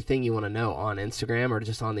and anything you want to know on Instagram or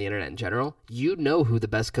just on the internet in general. You know who the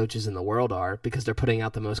best coaches in the world are because they're putting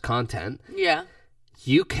out the most content. Yeah.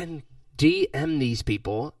 You can DM these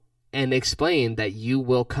people and explain that you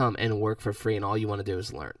will come and work for free and all you want to do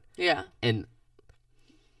is learn. Yeah. And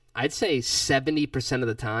I'd say 70% of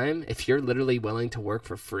the time, if you're literally willing to work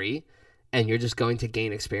for free and you're just going to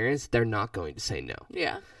gain experience, they're not going to say no.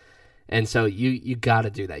 Yeah. And so you got to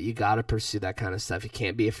do that. You got to pursue that kind of stuff. You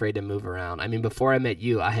can't be afraid to move around. I mean, before I met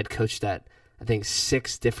you, I had coached at, I think,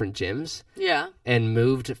 6 different gyms. Yeah. And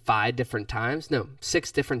moved 6 different times.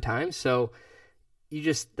 So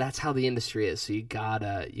that's how the industry is. So you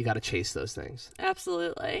gotta chase those things.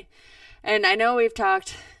 Absolutely. And I know we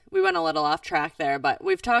went a little off track there, but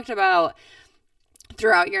we've talked about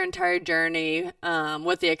throughout your entire journey,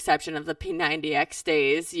 with the exception of the P90X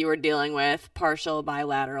days, you were dealing with partial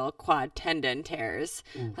bilateral quad tendon tears.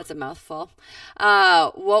 Ooh. That's a mouthful.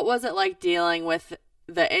 What was it like dealing with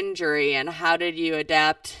the injury, and how did you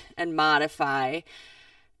adapt and modify?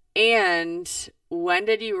 And when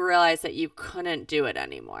did you realize that you couldn't do it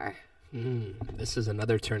anymore? This is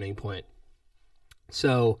another turning point.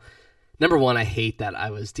 So, number one, I hate that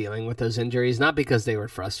I was dealing with those injuries, not because they were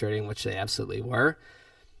frustrating, which they absolutely were,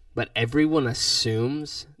 but everyone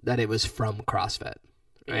assumes that it was from CrossFit,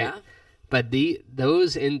 right? Yeah. But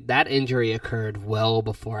that injury occurred well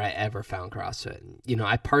before I ever found CrossFit. You know,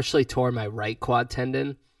 I partially tore my right quad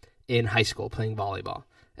tendon in high school playing volleyball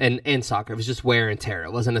and soccer. It was just wear and tear.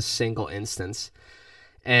 It wasn't a single instance.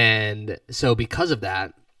 And so because of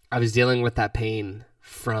that, I was dealing with that pain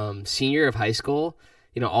from senior year of high school,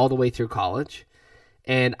 you know, all the way through college.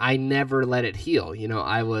 And I never let it heal. You know,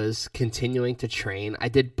 I was continuing to train. I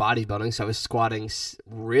did bodybuilding, so I was squatting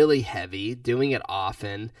really heavy, doing it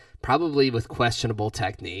often, probably with questionable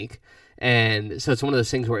technique. And so it's one of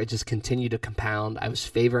those things where it just continued to compound. I was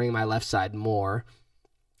favoring my left side more.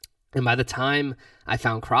 And by the time I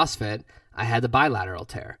found CrossFit, I had the bilateral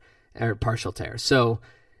tear or partial tear. So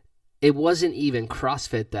it wasn't even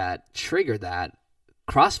CrossFit that triggered that.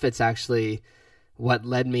 CrossFit's actually what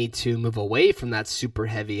led me to move away from that super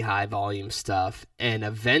heavy, high volume stuff and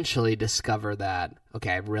eventually discover that,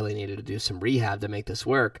 okay, I really needed to do some rehab to make this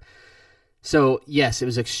work. So yes, it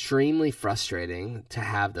was extremely frustrating to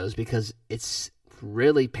have those because it's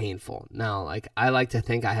really painful. Now, like, I like to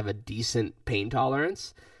think I have a decent pain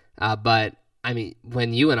tolerance, but I mean,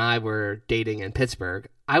 when you and I were dating in Pittsburgh,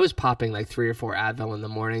 I was popping like 3 or 4 Advil in the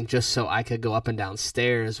morning just so I could go up and down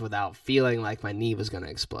stairs without feeling like my knee was going to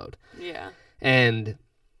explode. Yeah. And,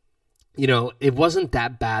 you know, it wasn't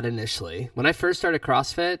that bad initially. When I first started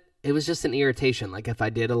CrossFit, it was just an irritation. Like if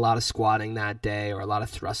I did a lot of squatting that day or a lot of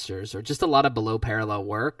thrusters or just a lot of below parallel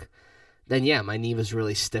work, then yeah, my knee was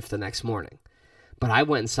really stiff the next morning. But I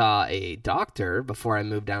went and saw a doctor before I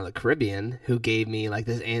moved down to the Caribbean who gave me like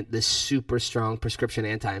this super strong prescription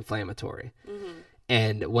anti-inflammatory. Mm-hmm.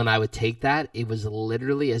 And when I would take that, it was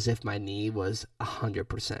literally as if my knee was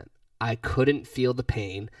 100%. I couldn't feel the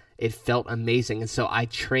pain. It felt amazing. And so I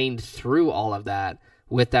trained through all of that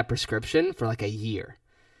with that prescription for like a year.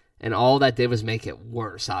 And all that did was make it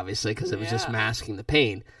worse, obviously, because it was just masking the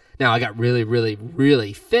pain. Now, I got really, really,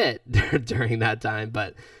 really fit during that time.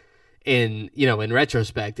 But in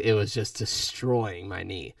retrospect, it was just destroying my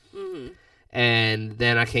knee. Mm-hmm. And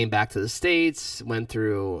then I came back to the States, went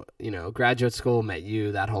through, graduate school, met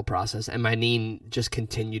you, that whole process. And my knee just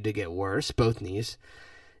continued to get worse, both knees.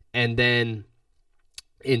 And then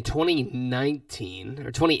in 2019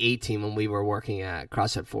 or 2018, when we were working at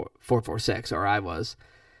CrossFit 446, or I was,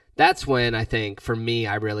 that's when I think for me,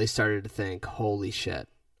 I really started to think, holy shit,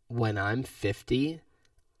 when I'm 50,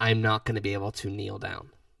 I'm not going to be able to kneel down.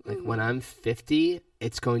 Like when I'm 50,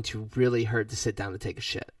 it's going to really hurt to sit down to take a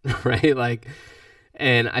shit, right?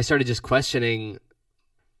 And I started just questioning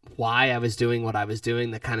why I was doing what I was doing,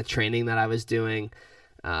 the kind of training that I was doing,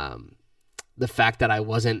 the fact that I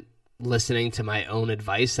wasn't listening to my own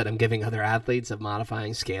advice that I'm giving other athletes of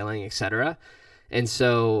modifying, scaling, etc. And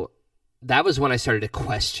so that was when I started to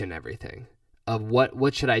question everything of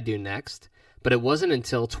what should I do next. But it wasn't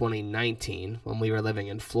until 2019 when we were living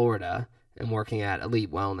in Florida and working at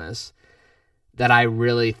Elite Wellness that I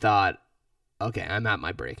really thought, okay, I'm at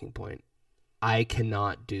my breaking point. I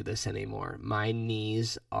cannot do this anymore. My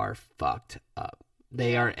knees are fucked up.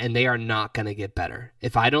 They are not going to get better.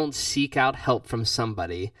 If I don't seek out help from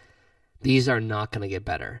somebody, these are not going to get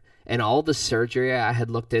better. And all the surgery I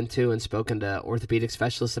had looked into and spoken to orthopedic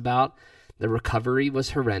specialists about, the recovery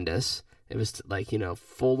was horrendous. It was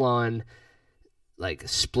full on,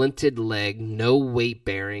 splinted leg, no weight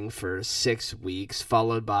bearing for 6 weeks,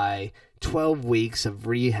 followed by 12 weeks of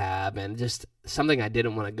rehab, and just something I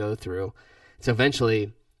didn't want to go through. So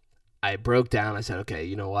eventually I broke down. I said, okay,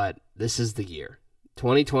 you know what? This is the year.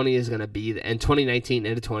 2020 is going to be, and 2019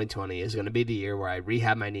 into 2020 is going to be the year where I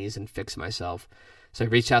rehab my knees and fix myself. So I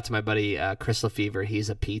reached out to my buddy, Chris Lefevre. He's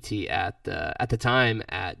a PT at the time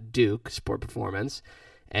at Duke Sport Performance.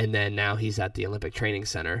 And then now he's at the Olympic Training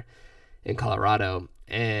Center in Colorado.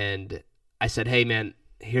 And I said, hey man,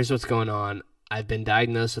 here's what's going on. I've been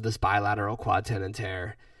diagnosed with this bilateral quad tendon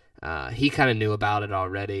tear. He kind of knew about it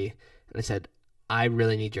already. And I said, I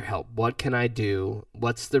really need your help. What can I do?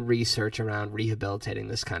 What's the research around rehabilitating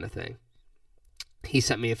this kind of thing? He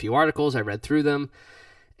sent me a few articles. I read through them.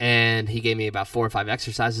 And he gave me about 4 or 5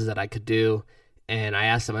 exercises that I could do. And I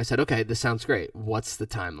asked him, I said, okay, this sounds great. What's the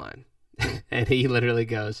timeline? And he literally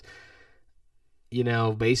goes,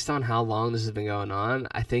 based on how long this has been going on,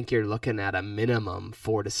 I think you're looking at a minimum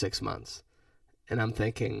 4 to 6 months. And I'm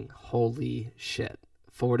thinking, holy shit,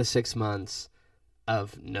 4 to 6 months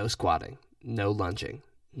of no squatting, no lunging,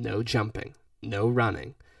 no jumping, no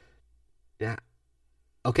running. Yeah.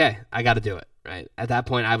 Okay, I got to do it, right? At that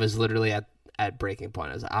point, I was literally at breaking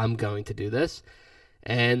point. I was like, I'm going to do this.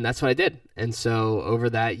 And that's what I did. And so over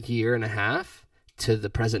that year and a half to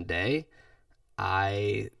the present day,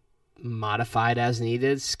 I modified as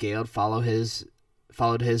needed, scaled, followed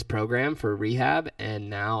his program for rehab, and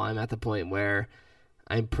now I'm at the point where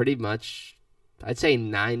I'm pretty much, I'd say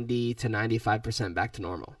 90 to 95% back to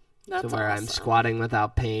normal. That's so where awesome. I'm squatting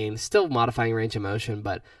without pain, still modifying range of motion,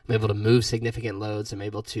 but I'm able to move significant loads. I'm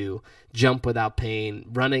able to jump without pain.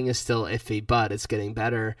 Running is still iffy, but it's getting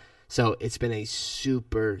better. So it's been a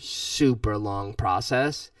super, super long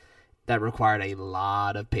process that required a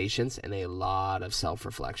lot of patience and a lot of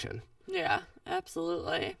self-reflection. Yeah,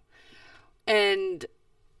 absolutely. And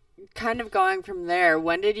kind of going from there,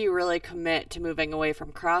 when did you really commit to moving away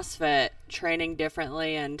from CrossFit, training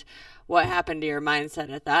differently, and what happened to your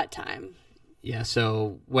mindset at that time? Yeah,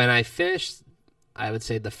 so when I finished, I would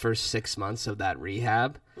say the first 6 months of that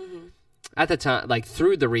rehab, at the time,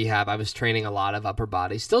 through the rehab, I was training a lot of upper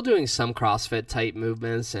body, still doing some CrossFit type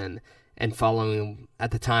movements and following,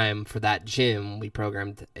 at the time for that gym, we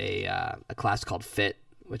programmed a class called FIT,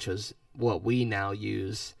 which was what we now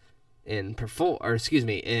use in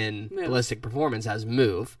ballistic performance as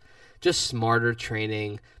MOVE. Just smarter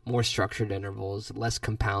training, more structured intervals, less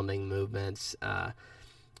compounding movements,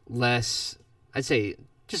 less, I'd say,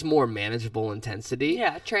 just more manageable intensity.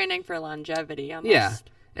 Yeah, training for longevity almost. Yeah,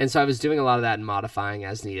 and so I was doing a lot of that and modifying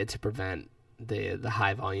as needed to prevent the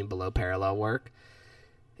high volume below parallel work.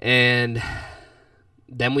 And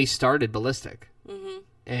then we started ballistic.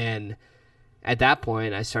 And at that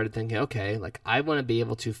point, I started thinking, okay, I want to be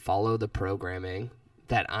able to follow the programming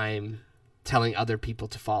that I'm telling other people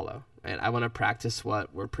to follow. Right? I want to practice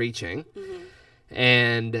what we're preaching.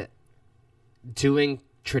 And doing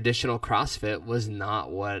traditional CrossFit was not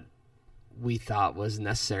what we thought was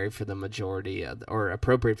necessary for the majority or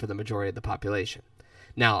appropriate for the majority of the population.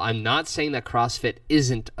 Now, I'm not saying that CrossFit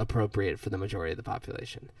isn't appropriate for the majority of the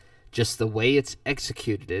population. Just the way it's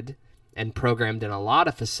executed and programmed in a lot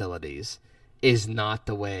of facilities is not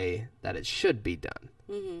the way that it should be done,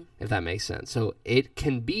 if that makes sense. So it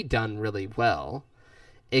can be done really well.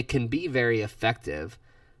 It can be very effective,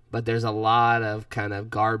 but there's a lot of kind of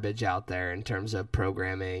garbage out there in terms of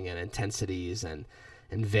programming and intensities and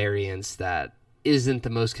variance that isn't the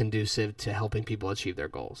most conducive to helping people achieve their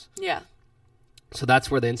goals. Yeah. So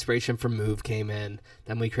that's where the inspiration for Move came in.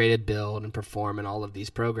 Then we created Build and Perform and all of these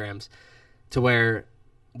programs to where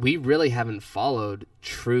we really haven't followed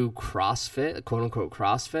true CrossFit, quote unquote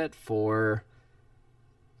CrossFit, for,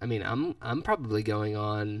 I mean, I'm probably going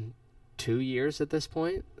on 2 years at this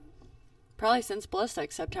point. Probably since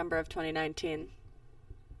Ballistic, September of 2019.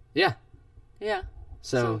 Yeah. Yeah.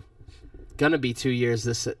 So gonna be 2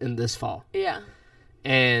 years in this fall. Yeah.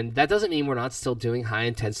 And that doesn't mean we're not still doing high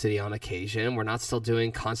intensity on occasion. We're not still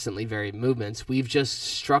doing constantly varied movements. We've just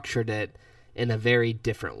structured it in a very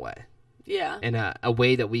different way. Yeah. In a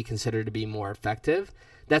way that we consider to be more effective.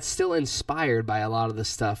 That's still inspired by a lot of the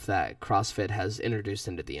stuff that CrossFit has introduced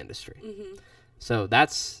into the industry. Mm-hmm. So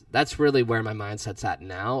that's really where my mindset's at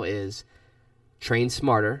now, is train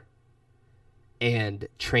smarter and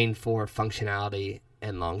train for functionality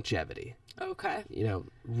and longevity. Okay. You know,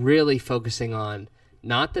 really focusing on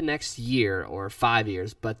not the next year or 5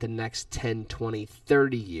 years, but the next 10, 20,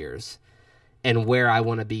 30 years and where I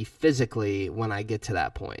want to be physically when I get to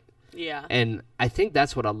that point. Yeah. And I think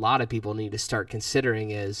that's what a lot of people need to start considering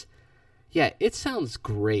is, yeah, it sounds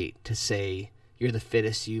great to say you're the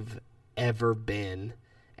fittest you've ever been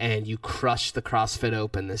and you crushed the CrossFit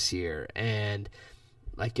Open this year, and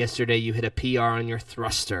like yesterday you hit a PR on your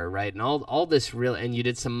thruster, right? And all this real, and you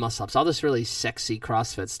did some muscle-ups, all this really sexy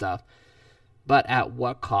CrossFit stuff. But at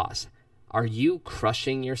what cost? Are you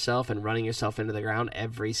crushing yourself and running yourself into the ground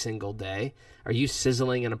every single day? Are you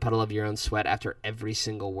sizzling in a puddle of your own sweat after every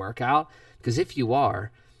single workout? Because if you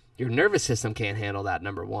are, your nervous system can't handle that,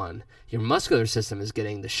 number one. Your muscular system is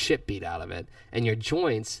getting the shit beat out of it. And your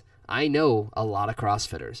joints, I know a lot of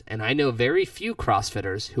CrossFitters, and I know very few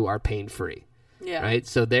CrossFitters who are pain-free. Yeah. Right?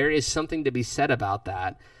 So there is something to be said about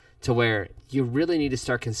that, to where you really need to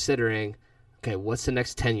start considering, okay, what's the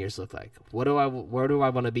next 10 years look like? Where do I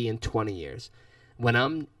want to be in 20 years? When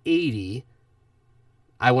I'm 80,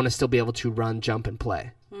 I want to still be able to run, jump, and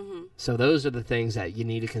play. Mm-hmm. So those are the things that you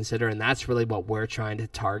need to consider, and that's really what we're trying to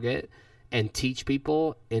target and teach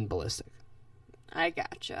people in Ballistic. I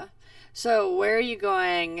gotcha. So where are you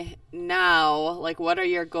going now? Like, what are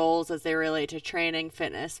your goals as they relate to training,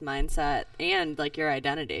 fitness, mindset, and like your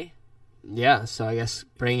identity? Yeah, so I guess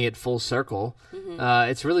bringing it full circle,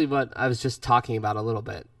 it's really what I was just talking about a little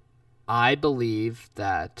bit. I believe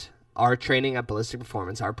that our training at Ballistic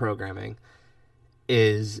Performance, our programming,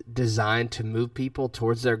 is designed to move people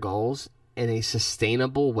towards their goals in a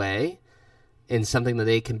sustainable way, in something that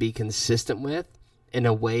they can be consistent with, in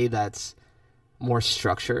a way that's more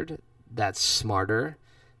structured, that's smarter,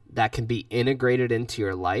 that can be integrated into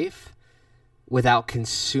your life without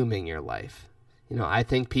consuming your life. You know, I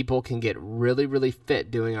think people can get really, really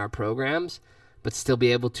fit doing our programs, but still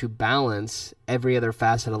be able to balance every other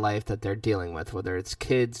facet of life that they're dealing with, whether it's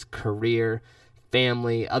kids, career,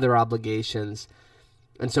 family, other obligations.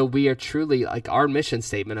 And so we are truly, like, our mission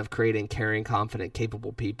statement of creating caring, confident,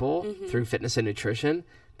 capable people through fitness and nutrition,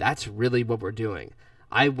 that's really what we're doing.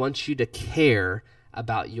 I want you to care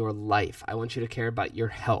about your life. I want you to care about your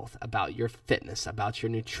health, about your fitness, about your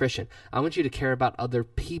nutrition. I want you to care about other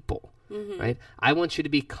people, right? I want you to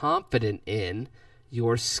be confident in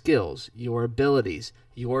your skills, your abilities,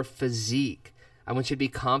 your physique. I want you to be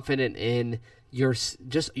confident in your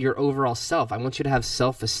overall self. I want you to have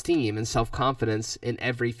self-esteem and self-confidence in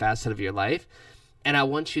every facet of your life. And I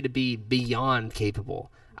want you to be beyond capable.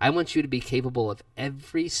 I want you to be capable of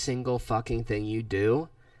every single fucking thing you do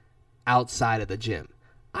outside of the gym.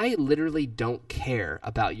 I literally don't care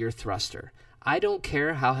about your thruster. I don't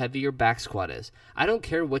care how heavy your back squat is. I don't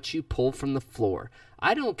care what you pull from the floor.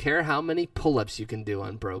 I don't care how many pull-ups you can do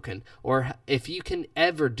unbroken, or if you can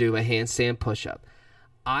ever do a handstand push-up.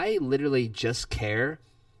 I literally just care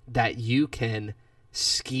that you can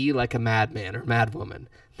ski like a madman or madwoman,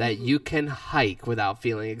 that you can hike without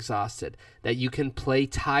feeling exhausted, that you can play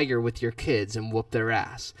Tiger with your kids and whoop their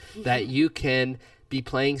ass, that you can be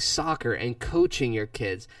playing soccer and coaching your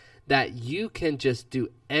kids, that you can just do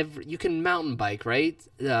you can mountain bike, right?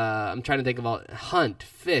 I'm trying to think of hunt,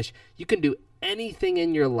 fish. You can do anything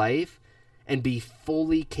in your life and be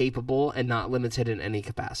fully capable and not limited in any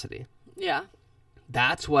capacity. Yeah.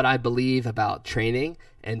 That's what I believe about training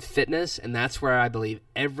and fitness, and that's where I believe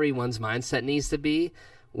everyone's mindset needs to be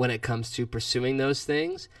when it comes to pursuing those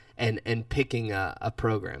things and picking a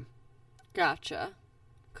program. Gotcha.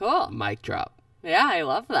 Cool. Mic drop. Yeah, I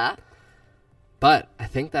love that. But I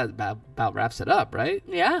think that about wraps it up, right?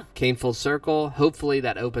 Yeah. Came full circle. Hopefully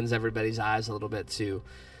that opens everybody's eyes a little bit to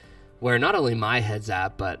where not only my head's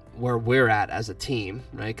at, but where we're at as a team,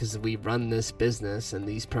 right? Because we run this business and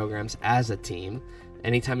these programs as a team.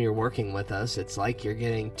 Anytime you're working with us, it's like you're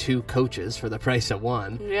getting 2 coaches for the price of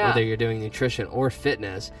one, whether you're doing nutrition or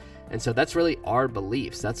fitness. And so that's really our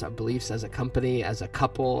beliefs. That's our beliefs as a company, as a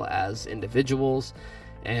couple, as individuals.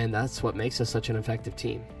 And that's what makes us such an effective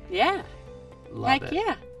team. Yeah. Love it.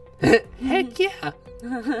 Yeah. Heck yeah.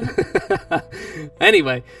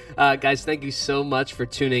 Anyway, guys, thank you so much for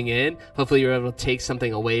tuning in. Hopefully you're able to take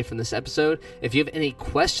something away from this episode. If you have any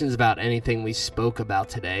questions about anything we spoke about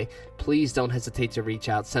today, please don't hesitate to reach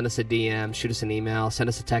out. Send us a DM, shoot us an email, send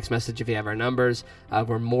us a text message if you have our numbers.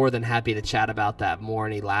 We're more than happy to chat about that more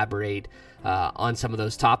and elaborate on some of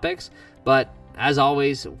those topics. But as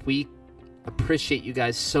always, we appreciate you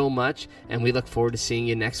guys so much, and we look forward to seeing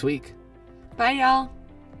you next week. Bye, y'all.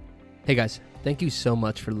 Hey guys, thank you so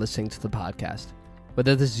much for listening to the podcast.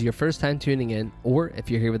 Whether this is your first time tuning in or if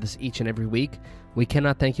you're here with us each and every week, we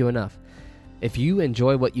cannot thank you enough. If you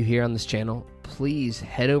enjoy what you hear on this channel, please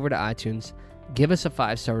head over to iTunes, give us a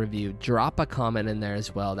 5-star review, drop a comment in there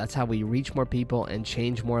as well. That's how we reach more people and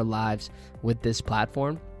change more lives with this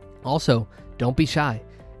platform. Also, don't be shy.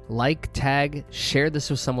 Like, tag, share this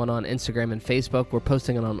with someone on Instagram and Facebook. We're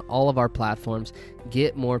posting it on all of our platforms.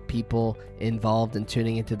 Get more people involved in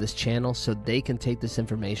tuning into this channel so they can take this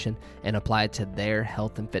information and apply it to their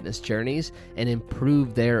health and fitness journeys and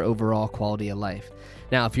improve their overall quality of life.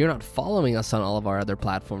 Now, if you're not following us on all of our other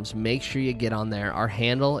platforms, make sure you get on there. Our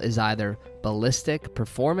handle is either Ballistic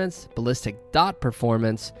Performance,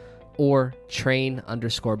 ballistic.performance, or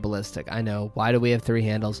train_ballistic. I know, why do we have 3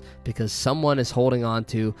 handles? Because someone is holding on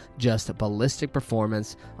to just Ballistic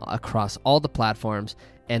Performance across all the platforms,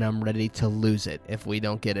 and I'm ready to lose it if we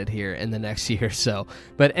don't get it here in the next year or so.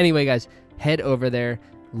 But anyway, guys, head over there,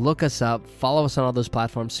 look us up, follow us on all those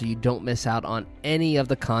platforms so you don't miss out on any of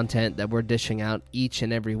the content that we're dishing out each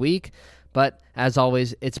and every week. But as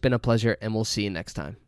always, it's been a pleasure, and we'll see you next time.